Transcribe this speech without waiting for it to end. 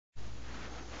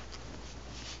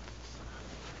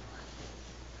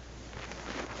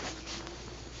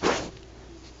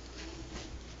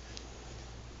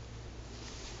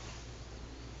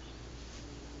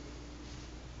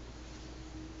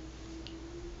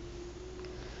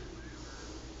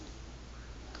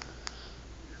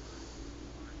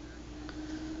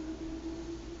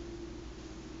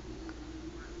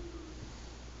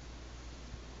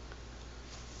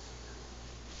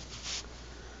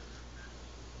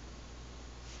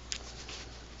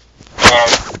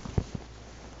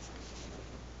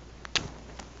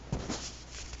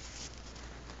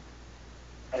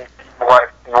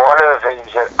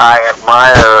I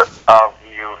admire of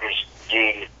you is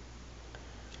the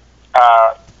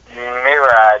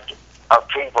myriad of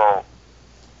people,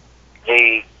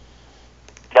 the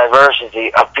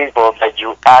diversity of people that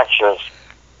you access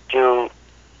to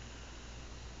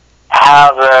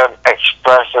have them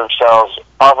express themselves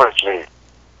publicly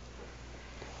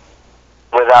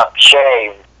without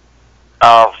shame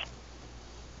of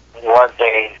what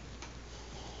they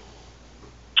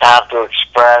have to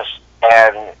express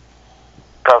and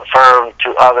confirm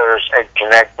to others and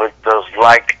connect with those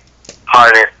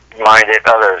like-hearted minded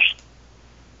others.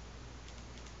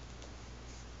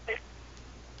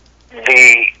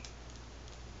 The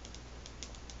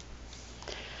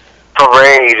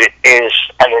parade is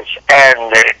at its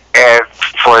end and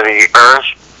for the earth,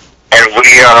 and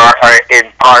we are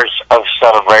in parts of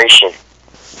celebration.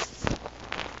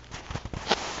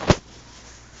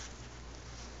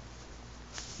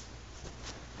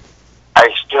 I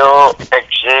still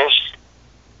exist,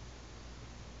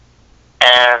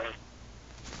 and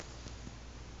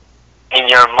in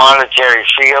your monetary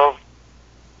field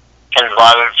and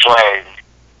violet flame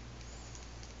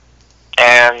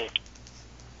and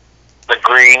the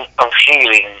green of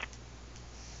healing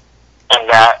and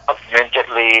that of minted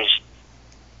leaves,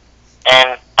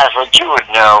 and as what you would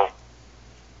know,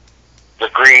 the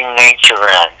green nature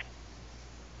end.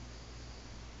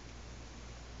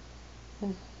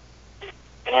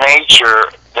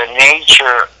 The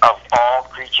nature of all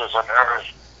creatures on earth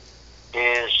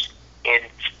is in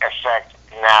effect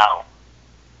now.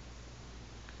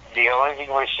 The only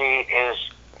thing we see is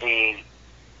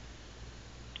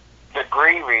the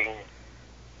grieving,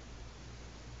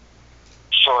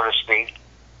 so to speak,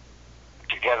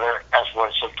 together as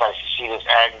one sometimes sees as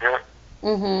anger,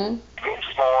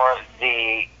 before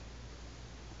the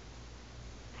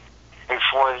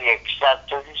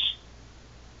acceptance,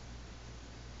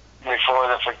 before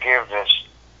the forgiveness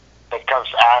that comes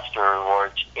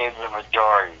afterwards in the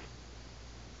majority,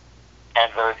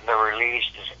 and the release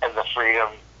and the freedom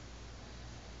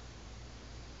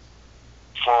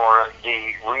for the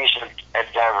recent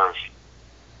endeavors,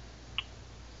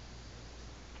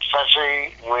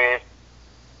 especially with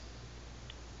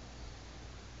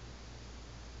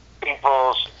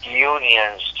people's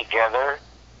unions together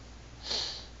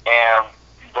and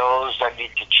those that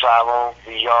need to travel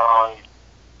beyond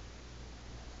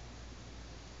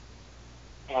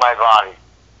my body.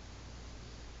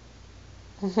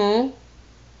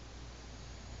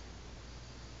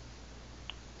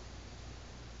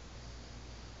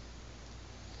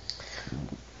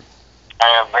 I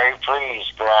am very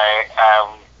pleased that I am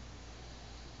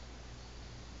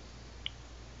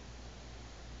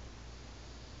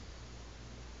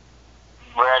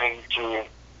ready to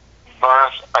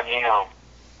birth anew.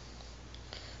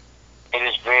 It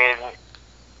has been,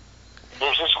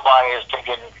 this is why it's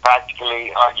taken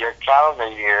practically on your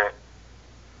calendar year,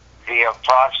 the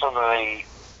approximately,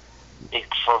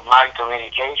 for my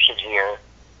communication here,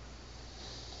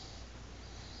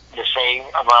 the same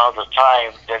amount of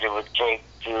time that it would take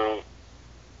to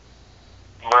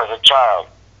birth a child.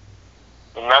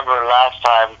 Remember last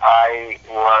time I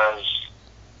was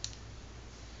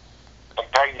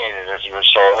impregnated, as you were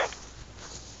saying.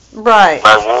 Right.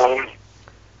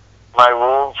 My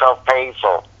womb felt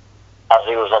painful as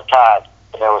it was attacked,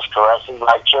 and I was caressing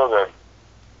my children,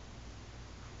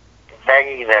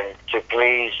 begging them to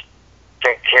please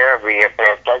take care of me and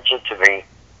pay attention to me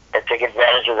and take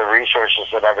advantage of the resources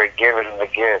that I've been given in the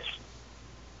gifts.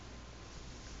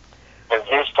 And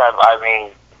this time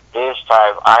I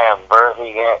am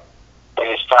birthing it. It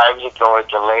is time to go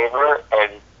into labor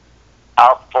and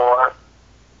outpour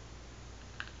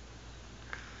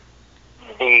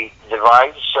the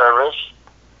divine service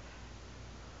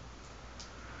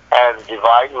and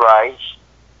divine rights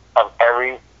of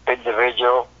every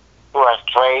individual who has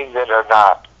claimed it or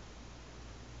not.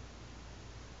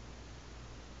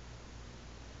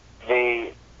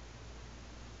 The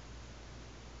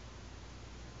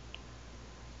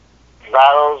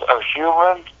battles of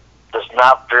humans does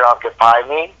not preoccupy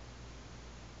me.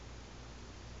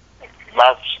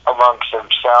 That's amongst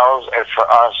themselves, and for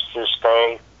us to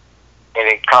stay in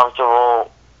a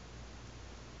comfortable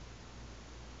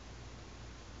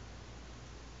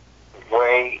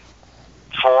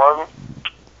form,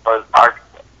 or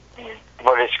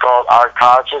what is called our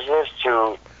consciousness,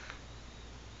 to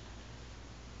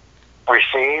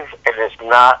receive, and it's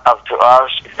not up to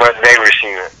us when they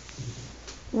receive it.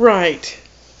 Right.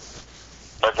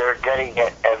 But they're getting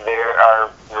it, and they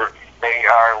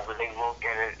will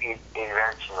get it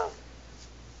eventually.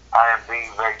 I am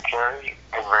being very caring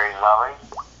and very loving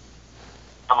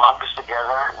amongst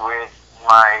together with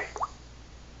my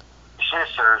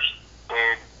answers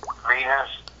in Venus,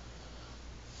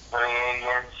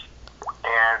 Pleiadians,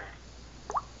 and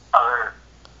other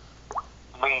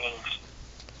meanings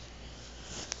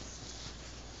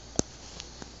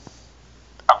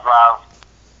of love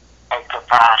and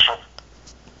compassion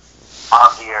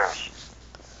on the earth.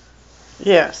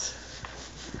 Yes.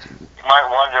 You might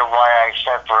wonder why I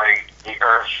separate the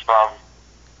earth from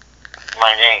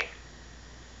my name.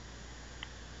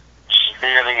 It's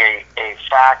merely a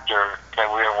factor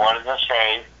that we are one and the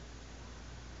same,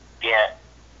 yet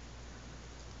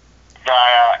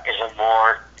Gaia is a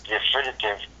more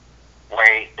definitive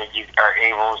way that you are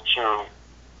able to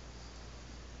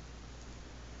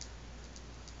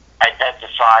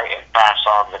identify and pass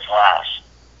on the class.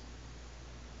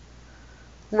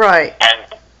 Right.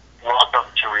 And welcome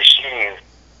to receive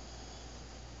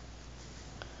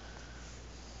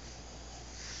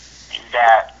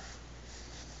that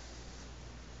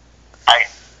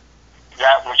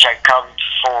which I come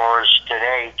forward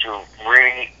today to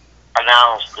really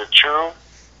announce the true,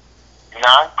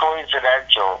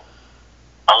 non-coincidental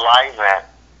alignment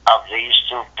of these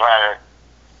two planets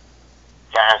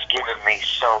that has given me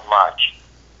so much,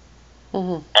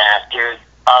 and has given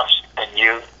us and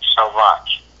you so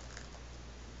much.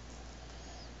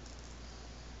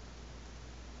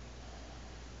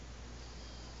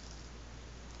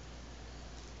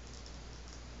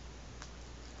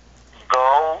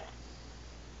 Go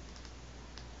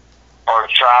or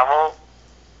travel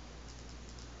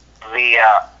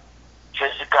via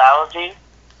physicality,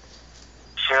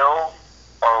 film,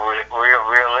 or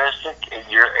realistic in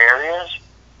your areas,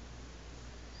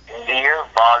 near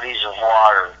bodies of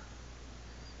water.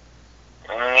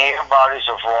 Near bodies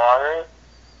of water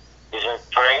is a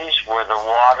place where the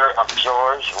water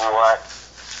absorbs what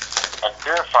and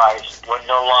purifies what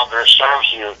no longer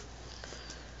serves you.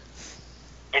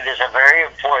 It is a very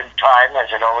important time, as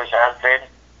it always has been,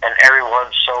 and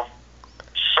everyone's so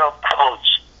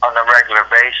close on a regular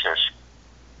basis.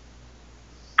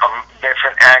 From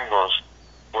different angles,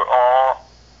 we're all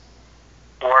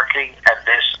working at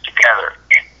this together.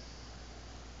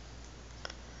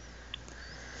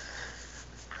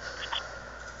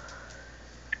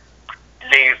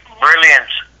 The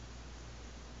brilliant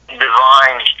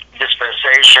divine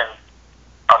dispensation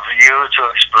of you to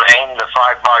explain the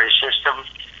five-body system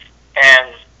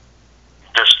and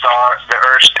the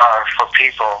Earth Star for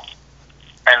people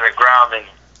and the grounding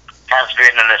has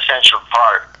been an essential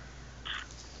part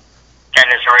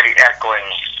and is already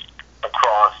echoing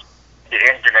across the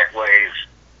internet waves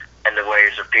and the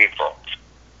waves of people.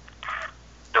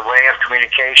 The way of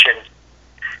communication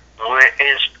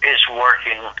is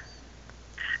working,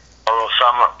 although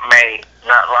some may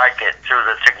not like it, through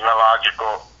the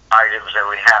technological items that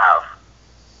we have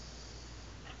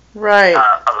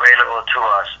available to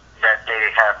us, that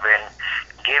they have been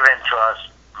given to us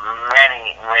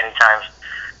many times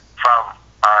from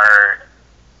our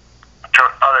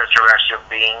other terrestrial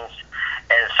beings,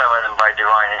 and some of them by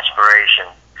divine inspiration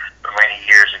from many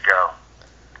years ago.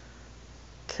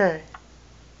 Okay.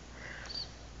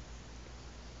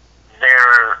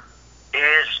 There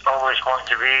is always going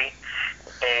to be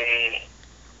a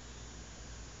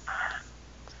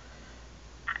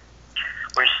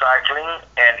recycling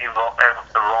and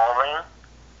evolving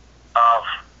of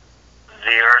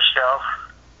the Earth self,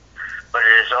 but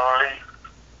it is only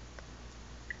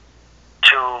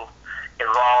to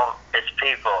evolve its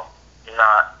people,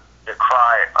 not the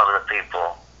cry of the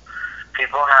people.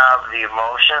 People have the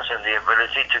emotions and the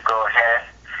ability to go ahead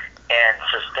and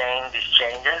sustain these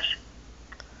changes,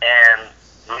 and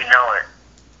we know it.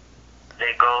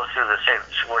 They go through the same,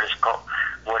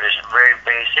 what is very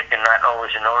basic and not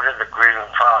always in order, the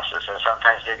grieving process, and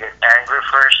sometimes they get angry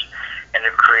first, and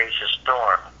it creates a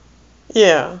storm.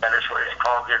 Yeah. That is what is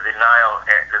called the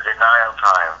denial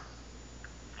time.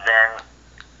 Then,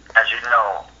 as you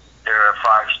know, there are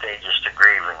 5 stages to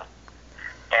grieving,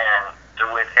 and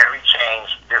with every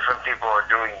change, different people are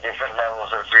doing different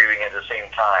levels of grieving at the same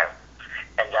time,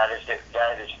 and that is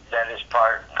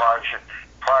partial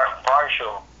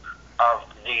of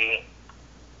the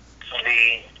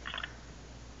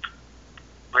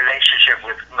relationship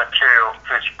with material,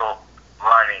 physical,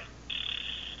 money,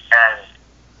 and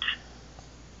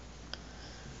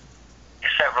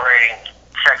separating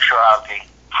sexuality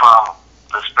from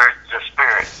the spirit,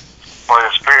 or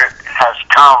the spirit has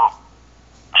come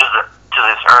to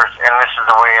this earth, and this is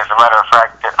the way, as a matter of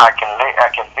fact, that I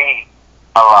can be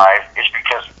alive, is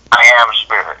because I am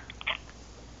spirit.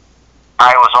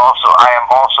 I am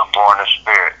also born of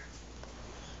spirit.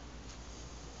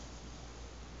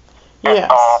 Yes.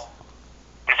 And all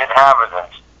its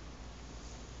inhabitants.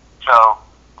 So,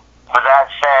 with that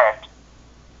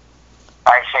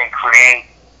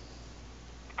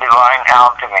divine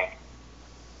alchemy.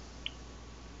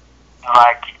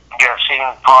 Like you're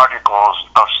seeing particles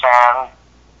of sand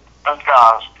and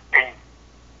dust being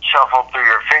shuffled through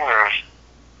your fingers,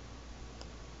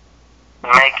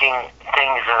 making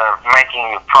things that are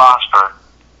making you prosper.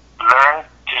 Learn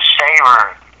to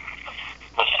savor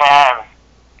the sand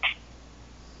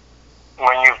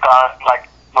when you've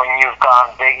gone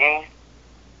digging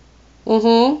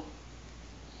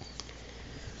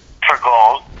for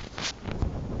gold.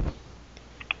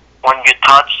 When you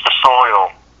touch the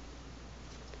soil,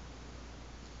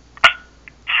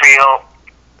 feel,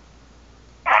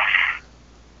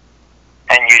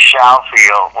 and you shall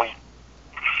feel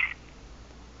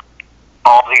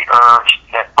all the herbs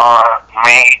that are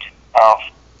made of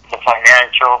the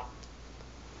financial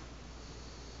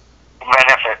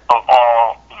benefit of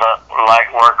all the light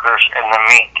workers and the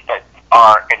meat that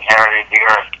are inherited the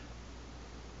earth.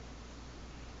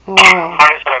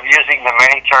 Notice that I'm using the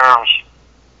many terms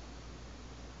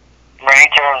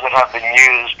that have been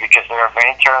used, because there are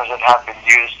many terms that have been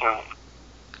used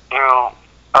through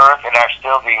earth and are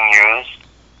still being used.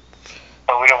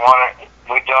 But we don't want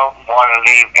to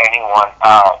leave anyone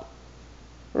out.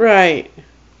 Right.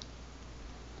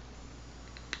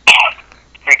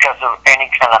 Because of any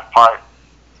kind of part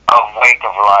of wake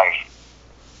of life.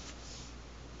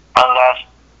 Unless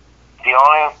the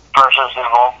only persons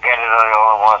that won't get it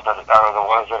are the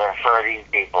ones that are hurting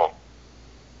people.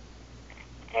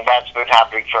 And that's been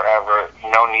happening forever.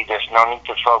 There's no need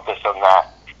to focus on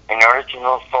that. In order to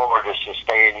move forward is to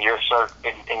stay in your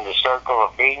in the circle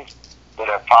of beings that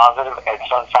are positive, and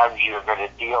sometimes you're going to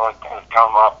deal and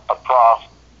come up across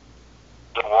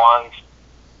the ones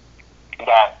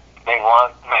that they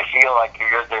feel like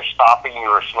they're stopping you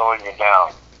or slowing you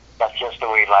down. That's just the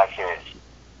way life is.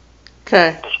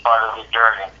 Okay. It's part of the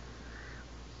journey.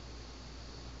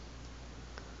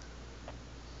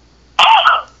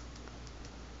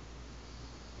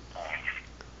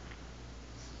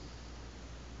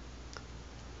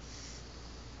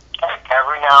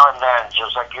 Every now and then,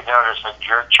 just like you notice that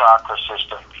your chakra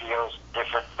system feels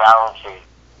different balancing.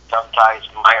 Sometimes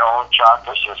my own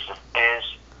chakra system is,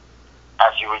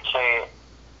 as you would say,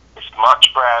 it's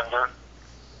much grander,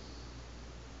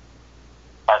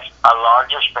 has a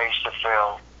larger space to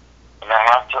fill, and I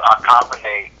have to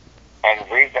accommodate and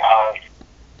rebalance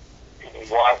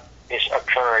what is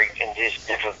occurring in these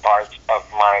different parts of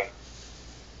my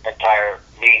entire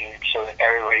being so that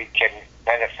everybody can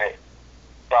benefit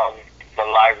from the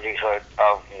livelihood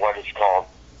of what is called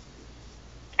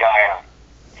Gaia.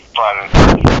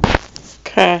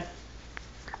 Okay.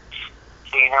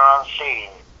 Seen or unseen.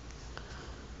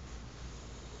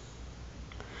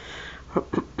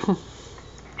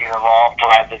 You have all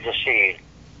planted the seed.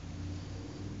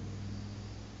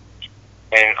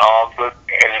 And in all good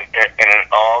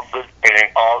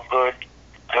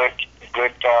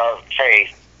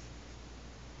faith,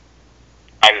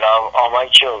 I love all my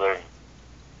children,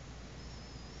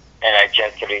 and I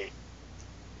gently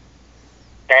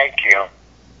thank you,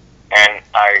 and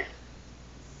I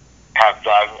have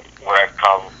done what I've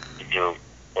come to do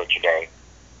for today.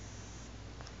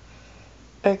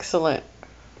 Excellent.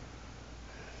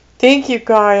 Thank you,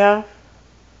 Gaia.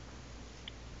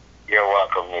 You're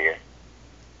welcome, Nia.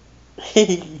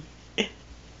 Thank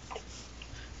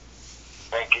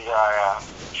you, Gaia.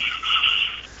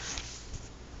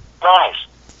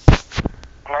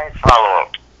 Nice follow.